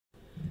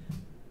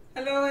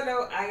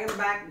Hello, I am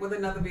back with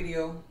another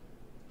video.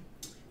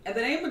 And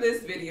the name of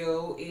this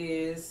video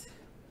is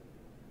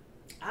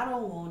I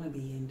don't want to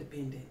be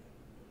independent.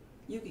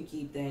 You can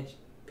keep that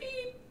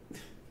beep.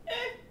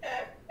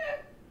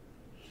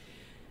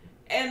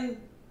 And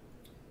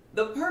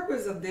the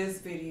purpose of this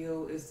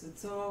video is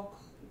to talk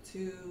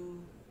to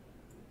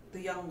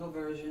the younger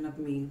version of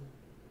me.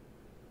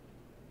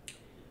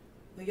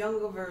 The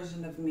younger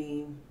version of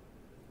me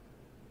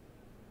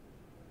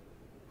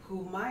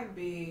who might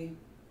be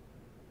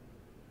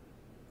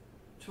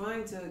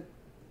trying to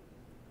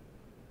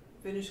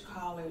finish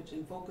college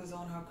and focus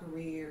on her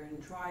career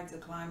and try to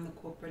climb the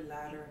corporate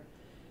ladder,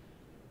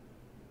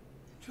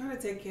 try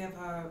to take care of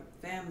her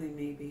family,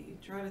 maybe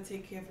try to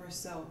take care of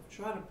herself,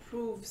 try to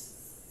prove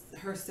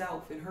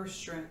herself and her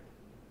strength.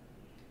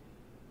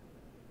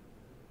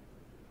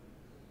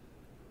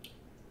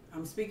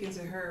 I'm speaking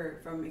to her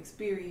from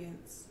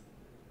experience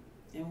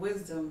and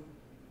wisdom,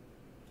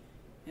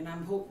 and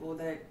I'm hopeful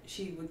that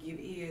she would give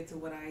ear to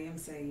what I am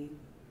saying.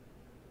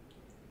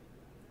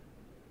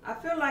 I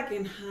feel like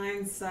in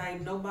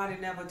hindsight, nobody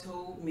never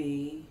told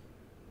me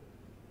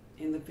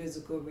in the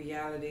physical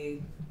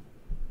reality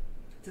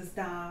to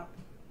stop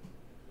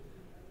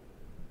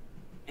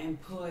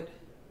and put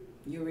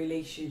your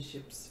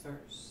relationships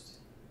first.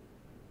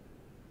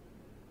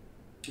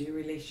 Your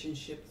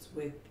relationships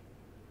with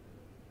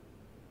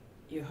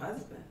your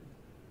husband.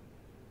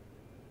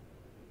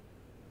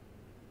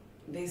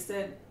 They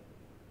said,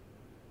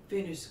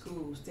 finish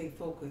school, stay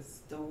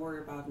focused, don't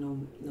worry about no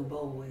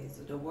boys,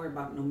 or don't worry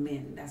about no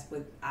men. That's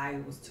what I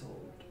was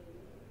told.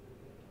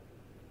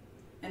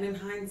 And in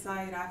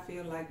hindsight, I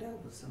feel like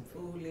that was some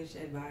foolish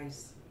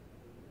advice.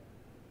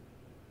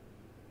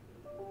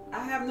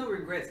 I have no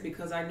regrets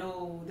because I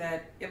know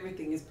that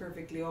everything is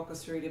perfectly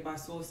orchestrated by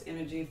source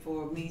energy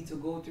for me to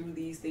go through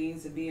these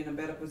things, to be in a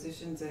better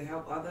position to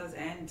help others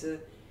and to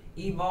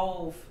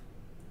evolve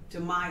to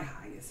my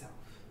higher self,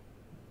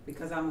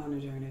 because I'm on a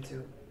journey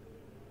too.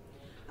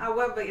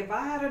 However, if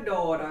I had a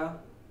daughter,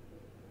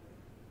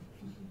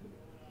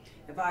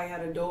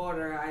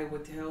 I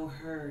would tell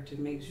her to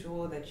make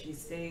sure that she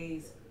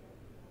stays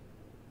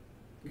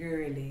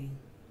girly,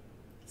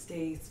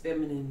 stays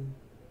feminine,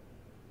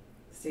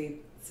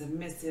 stay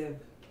submissive,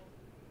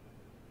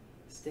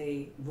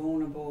 stay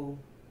vulnerable.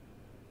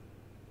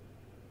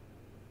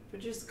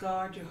 But just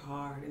guard your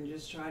heart and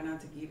just try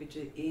not to give it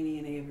to any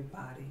and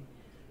everybody.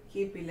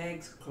 Keep your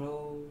legs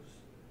closed.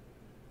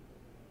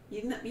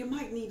 You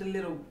might need a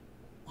little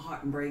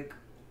heartbreak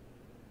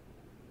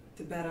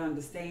to better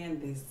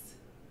understand this,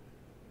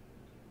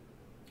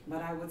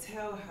 but I would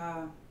tell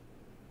her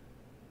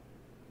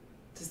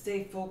to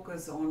stay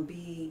focused on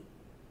being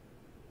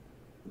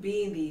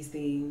these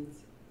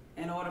things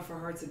in order for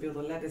her to build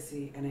a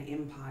legacy and an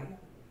empire.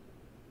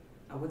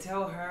 I would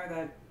tell her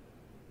that,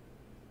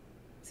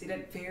 see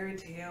that fairy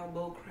tale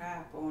bull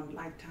crap on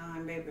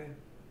Lifetime, baby,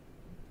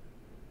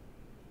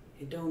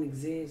 it don't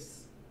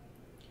exist.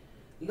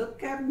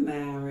 Look at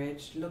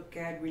marriage, look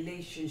at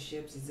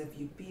relationships as if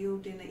you're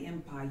building an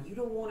empire. You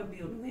don't want to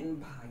build an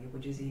empire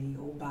with just any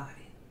old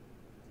body.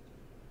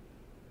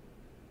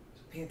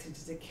 So pay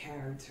attention to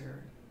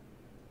character,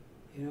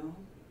 you know?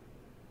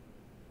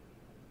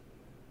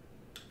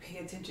 Pay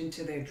attention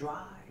to their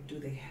drive. Do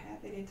they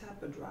have any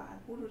type of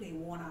drive? What do they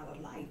want out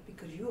of life?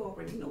 Because you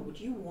already know what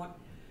you want.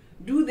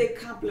 Do they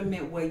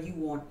complement where you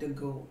want to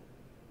go?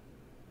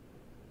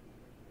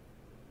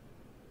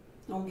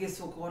 Don't get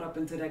so caught up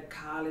into that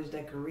college,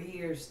 that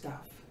career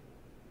stuff,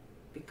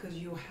 because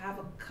you have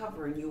a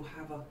cover and you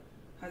have a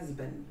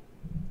husband.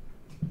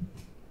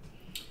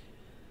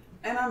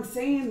 And I'm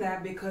saying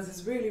that because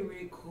it's really,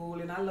 really cool,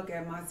 and I look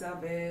at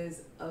myself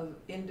as an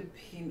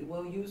independent,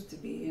 well, used to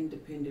be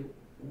independent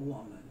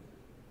woman.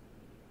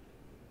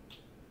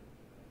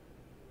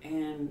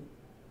 And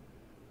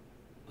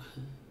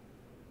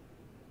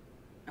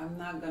I'm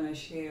not going to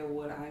share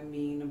what I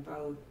mean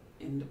about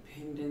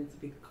independence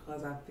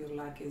because I feel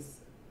like it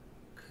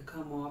could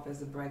come off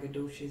as a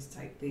braggadocious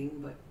type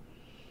thing,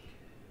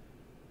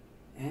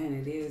 and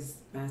it is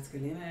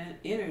masculine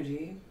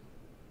energy.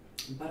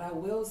 But I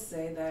will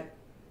say that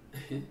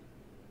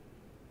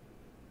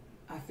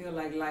I feel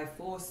like life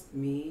forced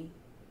me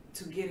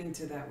to get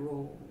into that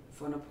role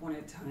for an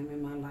appointed time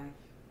in my life,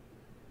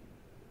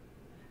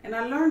 and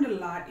I learned a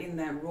lot in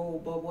that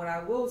role. But what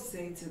I will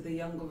say to the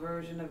younger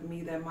version of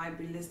me that might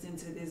be listening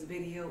to this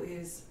video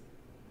is,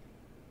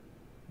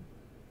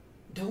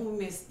 don't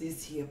miss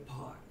this here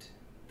part.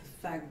 The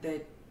fact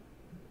that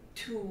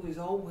two is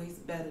always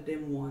better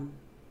than one.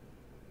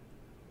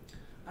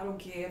 I don't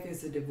care if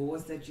it's a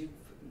divorce that you've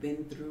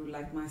been through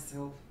like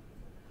myself.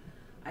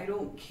 I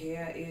don't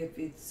care if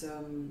it's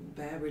a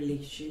bad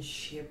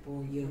relationship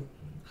or your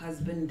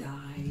husband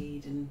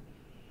died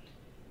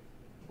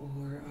or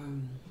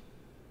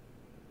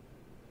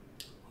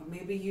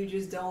maybe you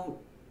just don't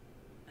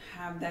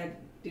have that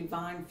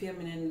divine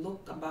feminine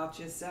look about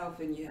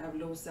yourself and you have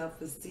low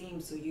self-esteem,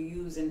 so you're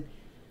using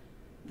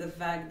the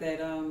fact that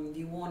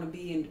you want to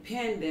be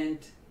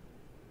independent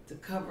to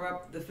cover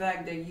up the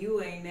fact that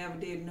you ain't never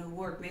did no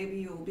work. Maybe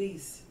you're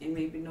obese and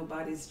maybe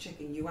nobody's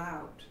checking you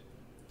out.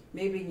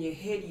 Maybe in your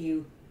head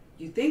you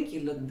think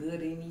you look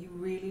good and you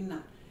really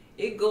not.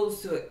 It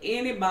goes to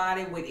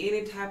anybody with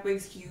any type of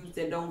excuse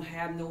that don't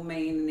have no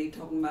man and they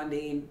talking about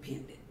they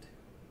independent.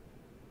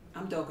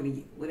 I'm talking to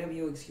you. Whatever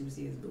your excuse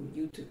is, boo.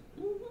 You too.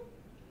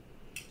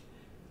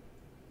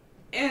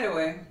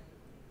 Anyway,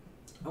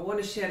 I want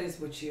to share this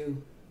with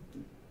you.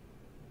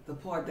 The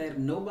part that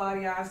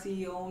nobody I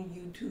see on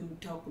YouTube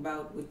talk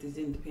about with this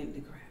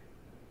independent crap.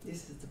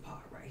 This is the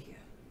part right here.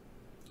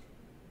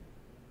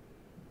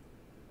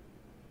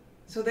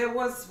 So there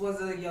was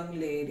a young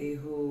lady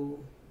who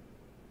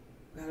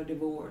got a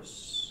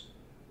divorce.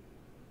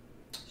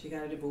 She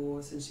got a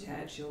divorce and she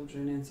had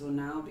children, and so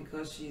now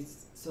because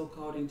she's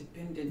so-called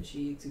independent,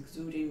 she's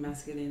exuding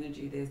masculine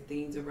energy. There's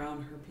things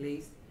around her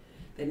place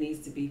that needs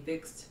to be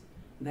fixed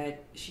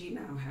that she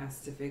now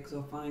has to fix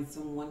or find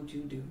someone to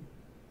do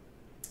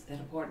that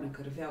a partner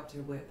could have helped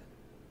her with.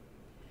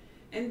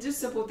 And just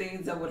simple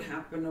things that would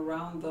happen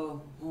around the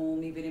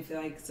home, even if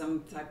like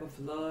some type of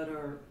flood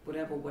or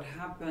whatever would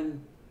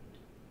happen,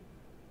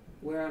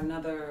 where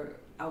another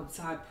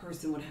outside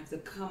person would have to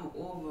come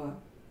over,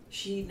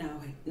 she now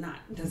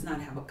does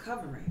not have a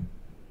covering.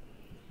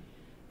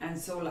 And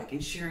so like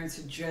insurance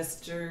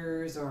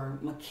adjusters or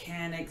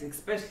mechanics,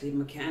 especially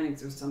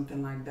mechanics or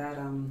something like that,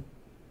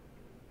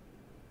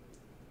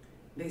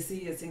 they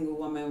see a single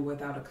woman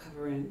without a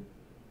covering,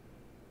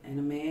 and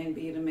a man,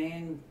 being a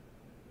man,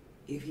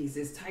 if he's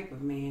this type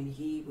of man,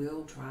 he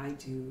will try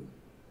to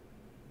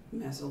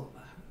mess over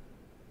her.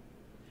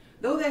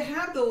 Though they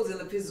have those in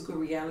the physical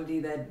reality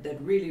that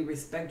really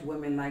respect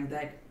women like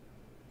that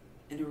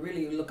and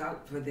really look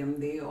out for them,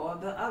 they are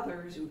the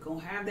others who gonna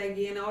have that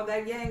yin or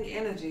that yang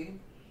energy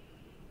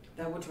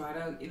that will try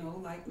to,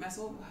 like mess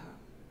over her.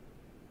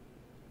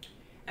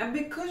 And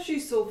because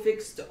she's so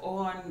fixed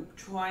on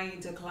trying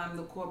to climb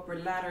the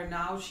corporate ladder,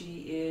 now she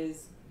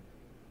is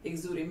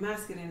exuding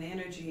masculine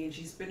energy, and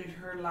she's spending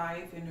her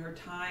life and her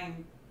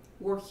time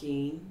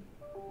working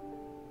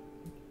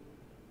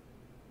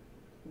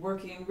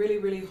really,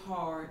 really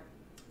hard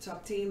to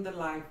obtain the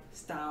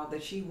lifestyle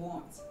that she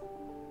wants.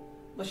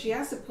 But she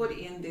has to put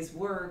in this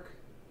work.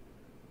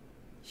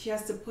 She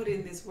has to put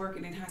in this work,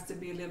 and it has to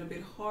be a little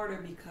bit harder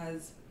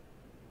because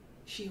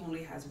she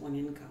only has one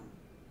income.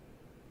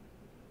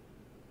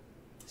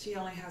 She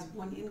only has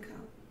one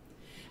income.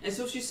 And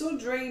so she's so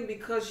drained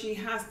because she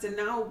has to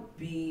now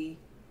be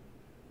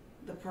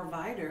the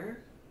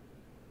provider.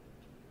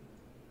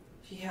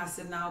 She has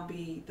to now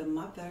be the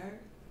mother,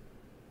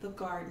 the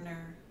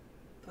gardener,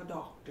 the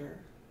doctor,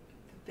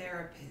 the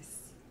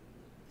therapist,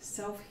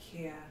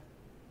 self-care,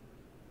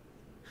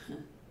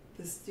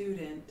 the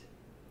student,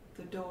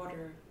 the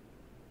daughter,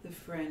 the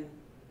friend.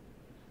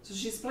 So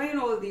she's playing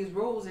all of these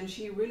roles, and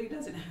she really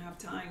doesn't have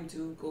time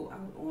to go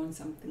out on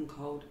something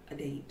called a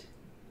date.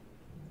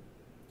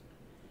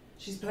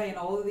 She's playing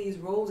all of these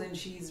roles, and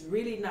she's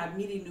really not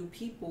meeting new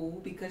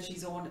people because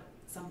she's on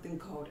something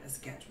called a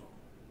schedule.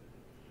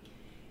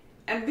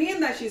 And being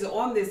that she's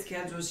on this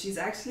schedule, she's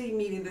actually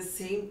meeting the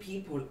same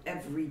people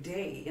every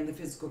day in the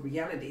physical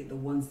reality. The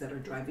ones that are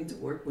driving to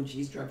work when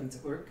she's driving to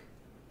work.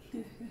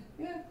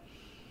 Yeah.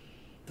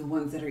 The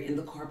ones that are in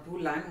the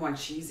carpool line when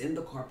she's in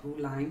the carpool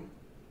line.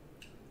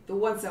 The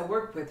ones that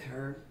work with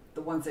her.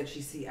 The ones that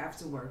she see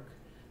after work.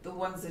 The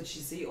ones that she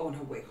see on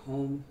her way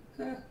home.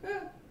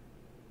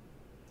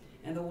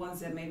 And the ones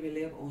that maybe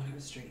live on her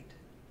street.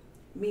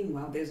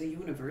 Meanwhile, there's a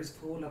universe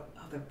full of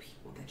other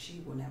people that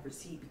she will never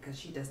see because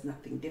she does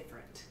nothing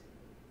different.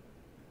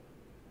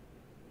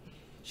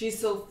 She's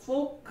so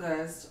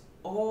focused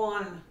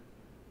on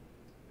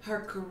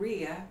her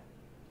career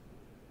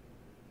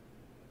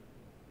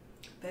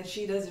that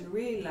she doesn't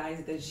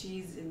realize that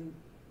she's in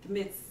the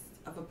midst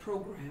of a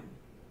program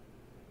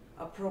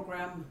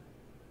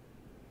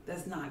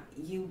that's not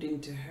yielding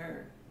to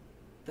her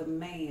the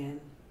man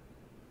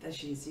that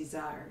she's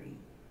desiring.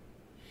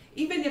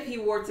 Even if he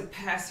were to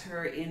pass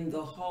her in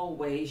the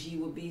hallway, she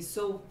would be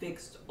so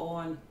fixed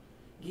on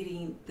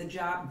getting the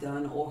job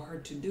done or her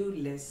to-do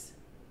list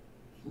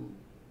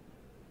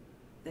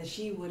that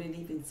she wouldn't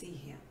even see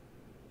him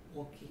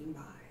walking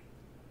by.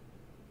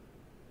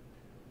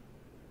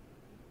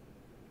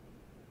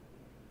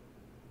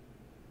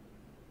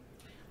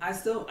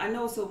 I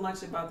know so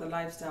much about the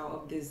lifestyle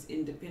of this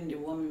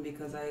independent woman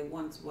because I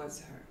once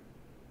was her.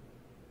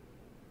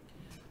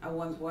 I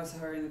once was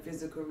her in the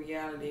physical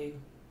reality.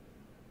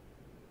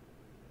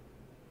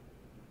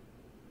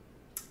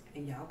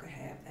 And y'all could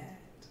have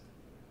that.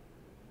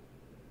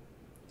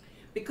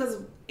 Because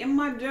in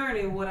my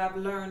journey, what I've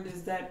learned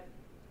is that,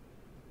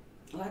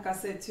 like I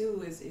said,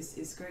 two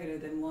is greater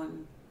than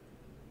one.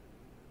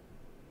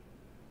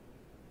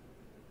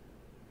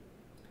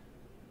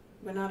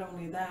 But not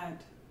only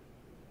that,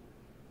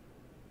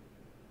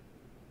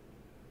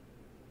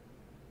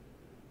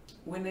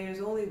 when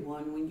there's only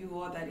one, when you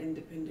are that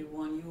independent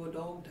one, you are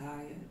dog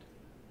tired.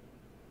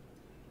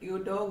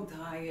 You're dog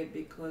tired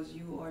because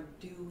you are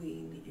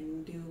doing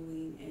and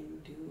doing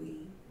and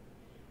doing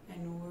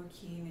and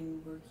working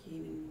and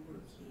working and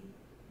working.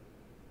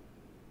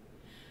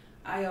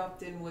 I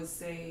often would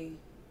say,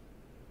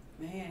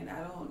 man,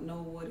 I don't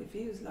know what it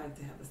feels like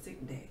to have a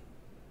sick day,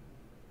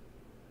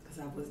 because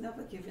I was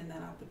never given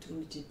that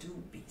opportunity to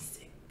be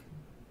sick.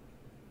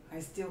 I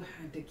still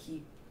had to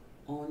keep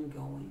on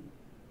going.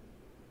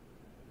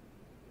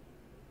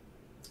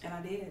 And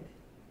I did.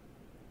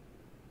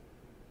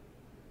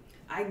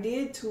 I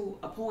did to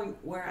a point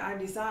where I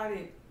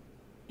decided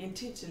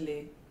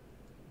intentionally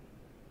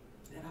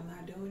that I'm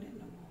not doing it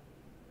no more.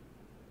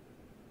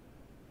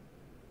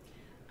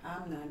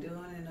 I'm not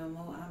doing it no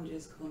more. I'm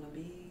just going to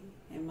be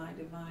in my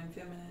divine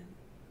feminine.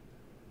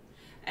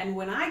 And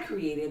when I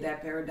created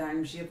that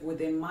paradigm shift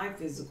within my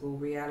physical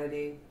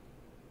reality,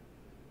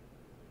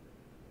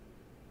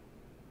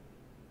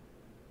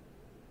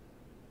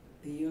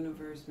 the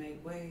universe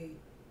made way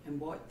and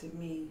brought to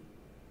me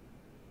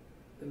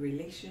the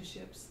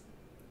relationships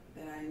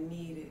that I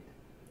needed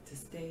to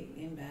stay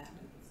in balance.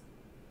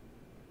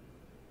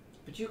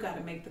 But you got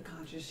to make the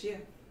conscious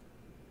shift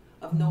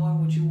of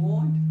knowing what you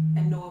want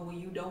and knowing what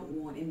you don't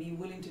want, and be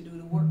willing to do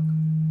the work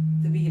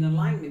to be in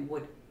alignment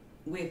with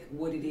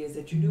what it is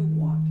that you do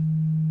want.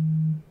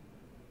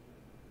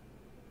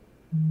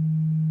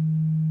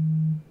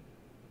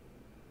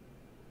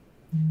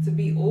 To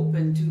be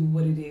open to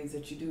what it is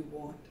that you do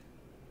want.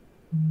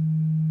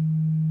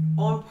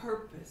 On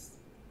purpose.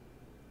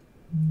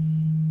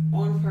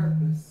 On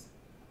purpose.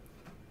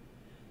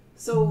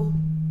 So,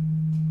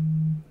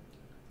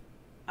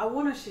 I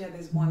want to share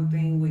this one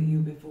thing with you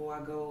before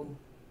I go.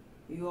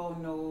 You all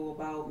know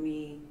about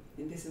me,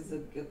 and this is a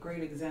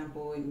great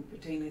example in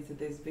pertaining to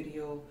this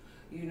video.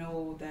 You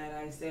know that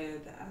I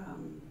said that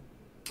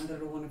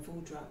I want a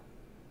food truck.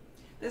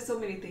 There's so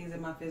many things in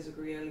my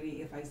physical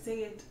reality. If I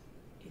say it,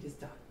 it is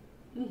done.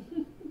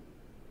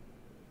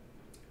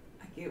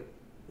 I get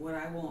what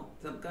I want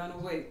some kind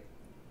of way.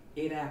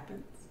 It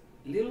happens.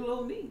 Little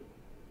old me.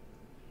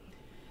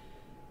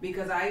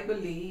 Because I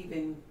believe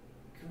in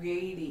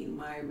creating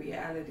my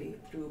reality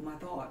through my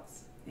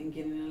thoughts and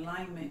getting in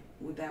alignment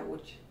with that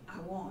which I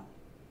want.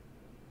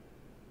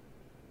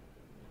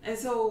 And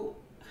so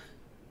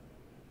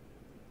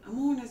I'm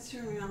on this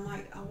journey. I'm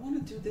like, I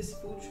want to do this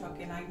food truck,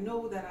 and I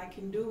know that I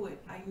can do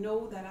it. I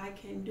know that I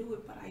can do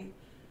it, but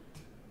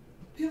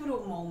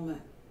pivotal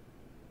moment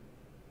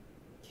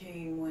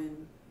came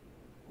when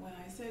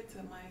I said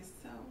to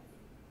myself,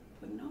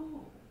 but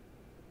no,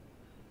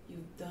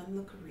 you've done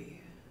the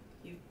career,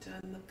 you've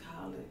done the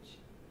college.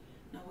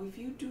 Now, if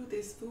you do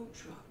this food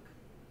truck,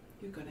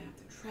 you're going to have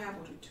to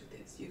travel to do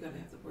this. You're going to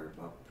have to worry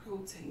about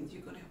proteins.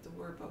 You're going to have to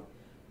worry about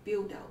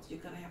build-outs.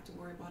 You're going to have to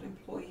worry about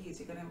employees.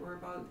 You're going to have to worry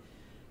about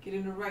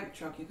getting the right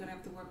truck. You're going to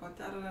have to worry about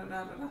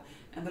da-da-da-da-da-da.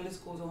 And the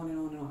list goes on and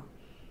on and on.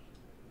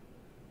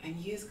 And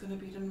years going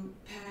to be the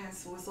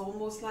past. So it's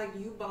almost like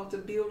you about to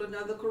build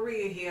another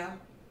career here.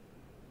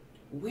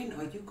 When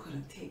are you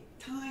going to take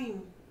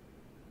time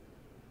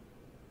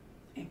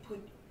and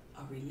put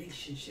a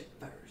relationship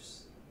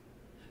first?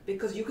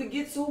 Because you could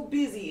get so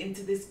busy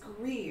into this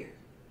career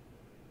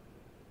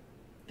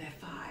that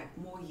 5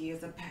 more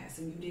years have passed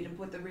and you didn't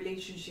put the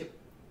relationship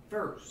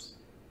first.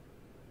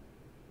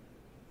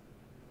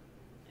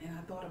 And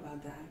I thought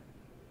about that.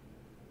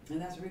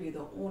 And that's really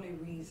the only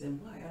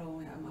reason why I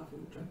don't have my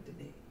food truck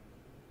today.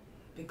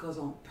 Because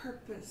on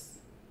purpose,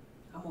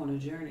 I'm on a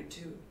journey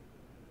too.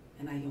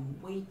 And I am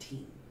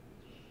waiting.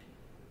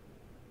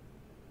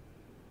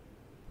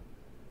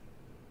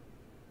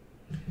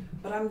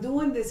 But I'm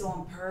doing this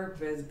on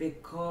purpose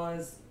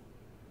because,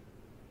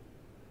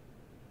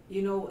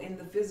 you know, in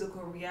the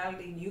physical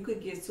reality, you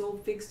could get so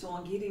fixed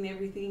on getting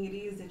everything it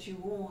is that you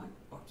want,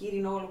 or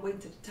getting all the way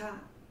to the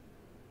top.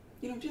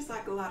 You know, just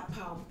like a lot of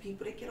powerful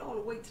people, they get all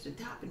the way to the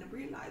top and they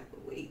realize,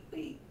 but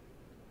wait,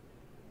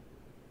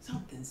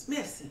 something's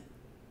missing.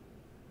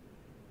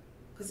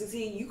 Because you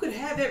see, you could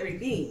have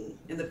everything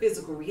in the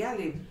physical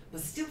reality, but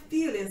still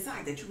feel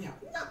inside that you have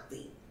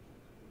nothing.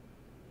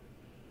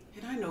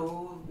 And I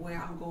know where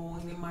I'm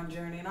going in my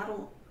journey, and I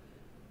don't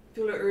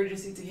feel the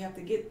urgency to have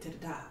to get to the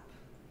top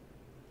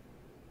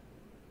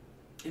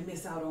and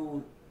miss out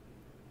on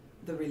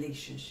the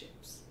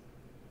relationships.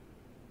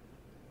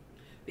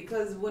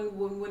 Because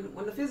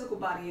when the physical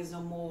body is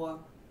no more,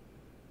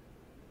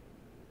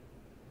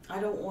 I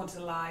don't want to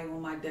lie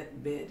on my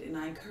deathbed, and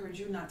I encourage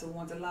you not to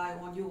want to lie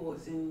on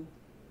yours and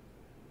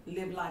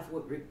live life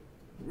with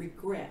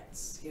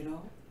regrets, you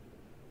know.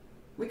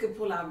 We could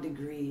pull out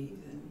degrees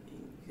and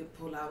you could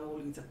pull out all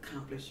these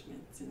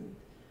accomplishments,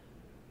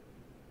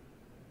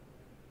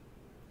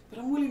 but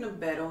I'm willing to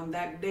bet on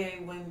that day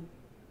when,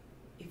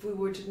 if we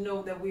were to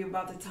know that we're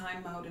about to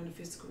time out in the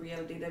physical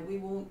reality, that we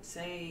won't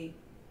say,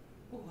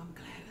 oh, I'm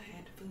glad I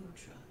had the food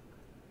truck.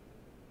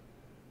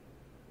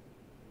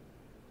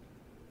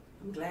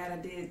 I'm glad I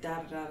did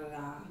da-da-da-da-da.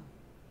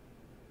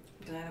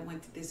 I'm glad I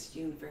went to this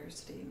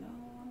university. No,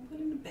 I'm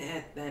willing to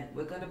bet that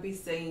we're going to be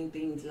saying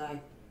things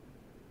like,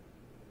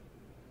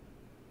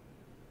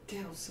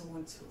 tell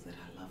so-and-so that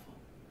I love them.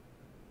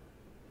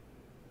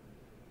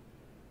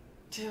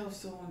 Tell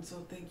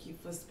so-and-so thank you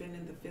for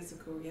spending the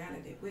physical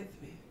reality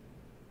with me.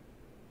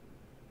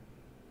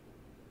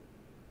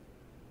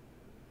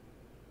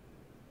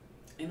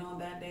 And on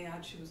that day, I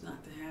choose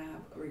not to have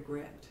a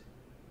regret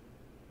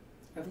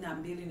of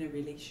not building a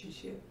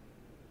relationship,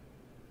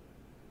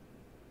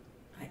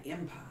 an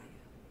empire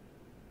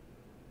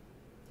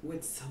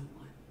with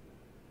someone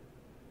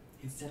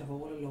instead of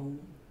all alone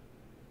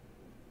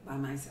by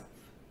myself.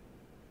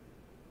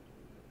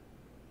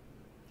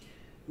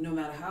 No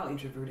matter how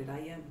introverted I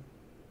am,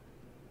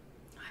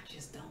 I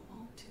just don't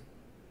want to.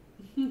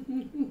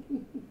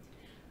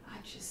 I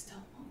just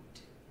don't want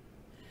to.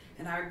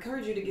 And I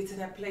encourage you to get to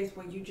that place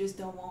where you just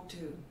don't want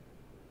to.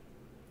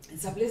 And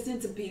stop listening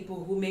to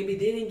people who maybe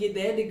didn't get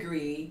their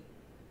degree,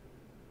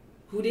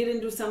 who didn't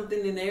do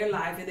something in their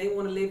life, and they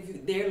want to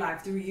live their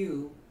life through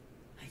you.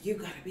 Like, you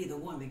got to be the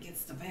one that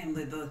gets the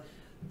family, the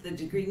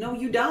degree. No,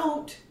 you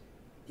don't.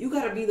 You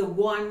got to be the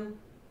one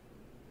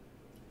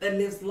that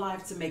lives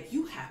life to make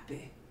you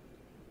happy.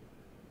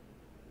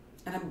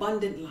 An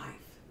abundant life.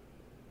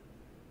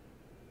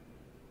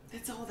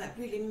 That's all that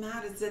really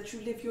matters, that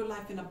you live your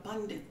life in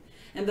abundance.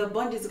 And the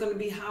abundance is going to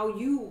be how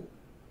you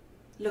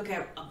look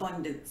at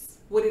abundance,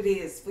 what it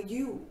is for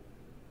you.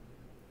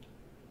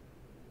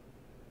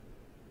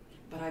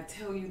 But I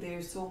tell you,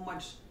 there's so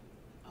much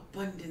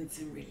abundance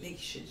in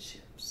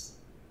relationships.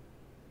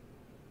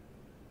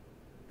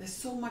 There's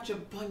so much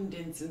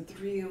abundance and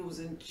thrills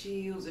and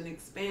chills and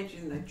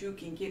expansion that you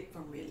can get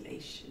from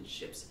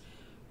relationships.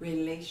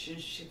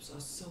 Relationships are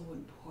so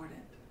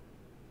important.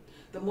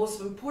 The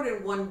most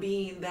important one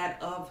being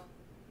that of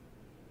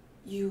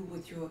you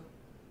with your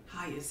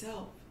higher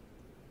self.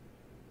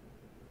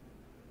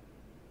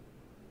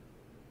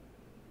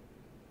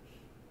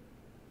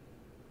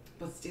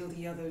 But still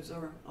the others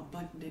are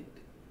abundant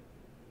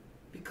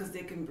because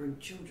they can bring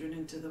children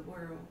into the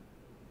world.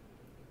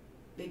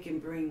 They can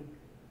bring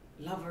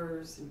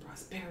lovers and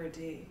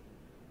prosperity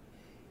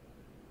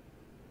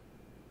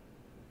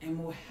and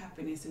more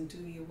happiness into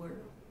your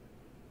world.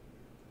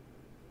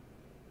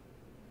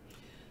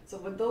 So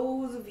for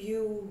those of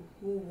you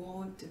who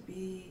want to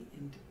be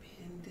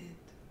independent,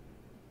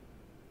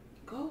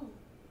 go.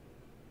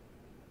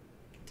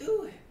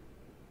 Do it.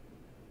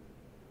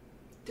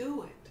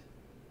 Do it.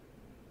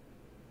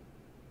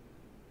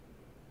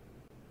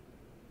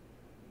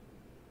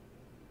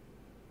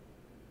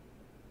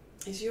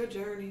 It's your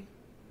journey.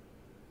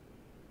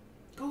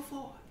 Go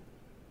for it.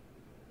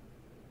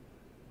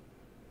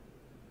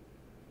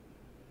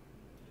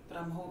 But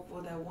I'm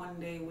hopeful that one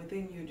day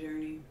within your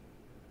journey,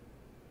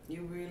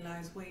 you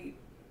realize, wait,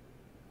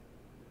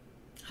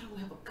 I don't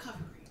have a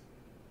covering.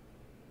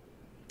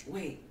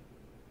 Wait,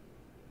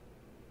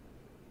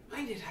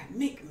 why did I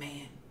make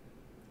man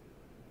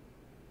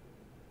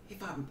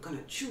if I'm going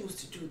to choose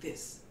to do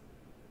this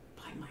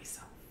by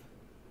myself?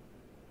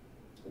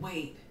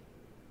 Wait,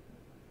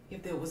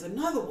 if there was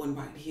another one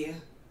right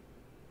here,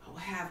 I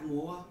would have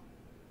more.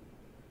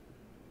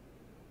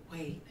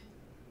 Wait,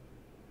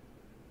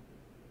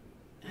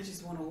 I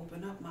just want to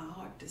open up my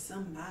heart to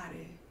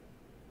somebody.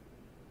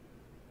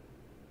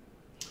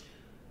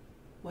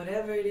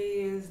 Whatever it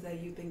is that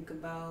you think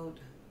about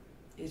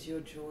is your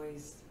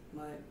choice,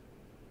 but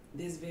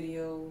this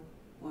video,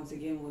 once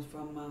again, was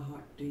from my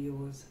heart to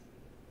yours.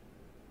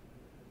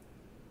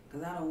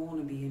 Because I don't want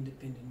to be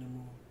independent no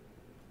more.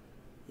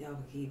 Y'all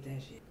can keep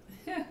that shit.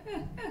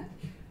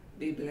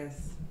 Be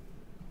blessed.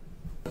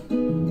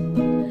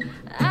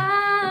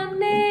 I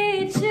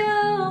need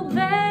you,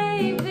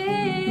 baby.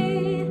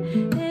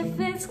 If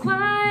it's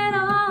quite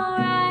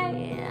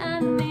alright, I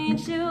need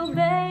you,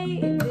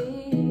 baby.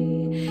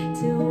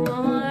 To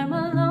warm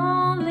a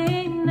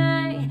lonely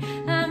night,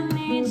 I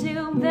need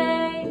you,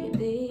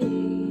 baby.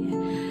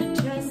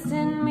 Trust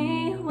in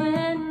me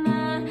when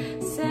I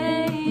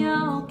say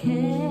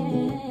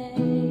okay.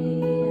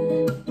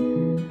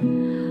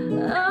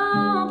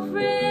 Oh,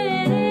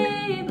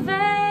 pretty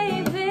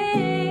baby,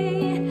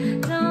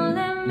 don't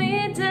let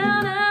me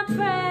down, I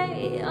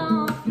pray. Oh,